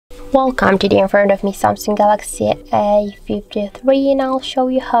Welcome. Today in front of me Samsung Galaxy A53 and I'll show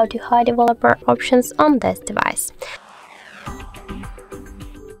you how to hide developer options on this device.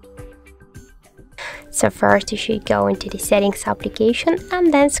 So first you should go into the settings application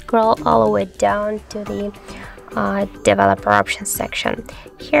and then scroll all the way down to the developer options section.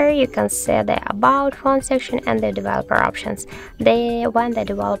 Here you can see the about phone section and the developer options. When the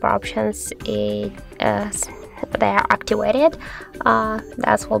developer options they are activated,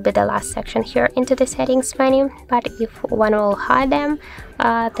 that will be the last section here into the settings menu. But if one will hide them,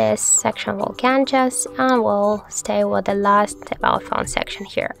 this section will adjust and will stay with the last about phone section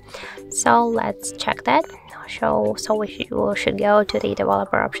here. So let's check that. So we should go to the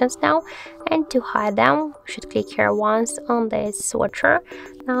developer options now, and to hide them we should click here once on this switcher.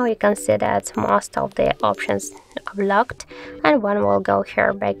 Now you can see that most of the options are locked, and when we'll go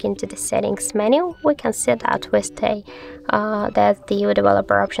here back into the settings menu, we can see that we stay that the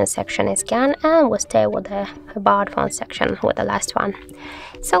developer options section is gone, and we stay with the about phone section with the last one.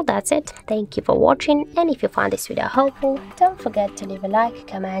 So that's it. Thank you for watching, and if you found this video helpful, don't forget to leave a like,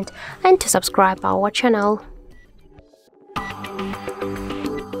 comment and to subscribe our channel.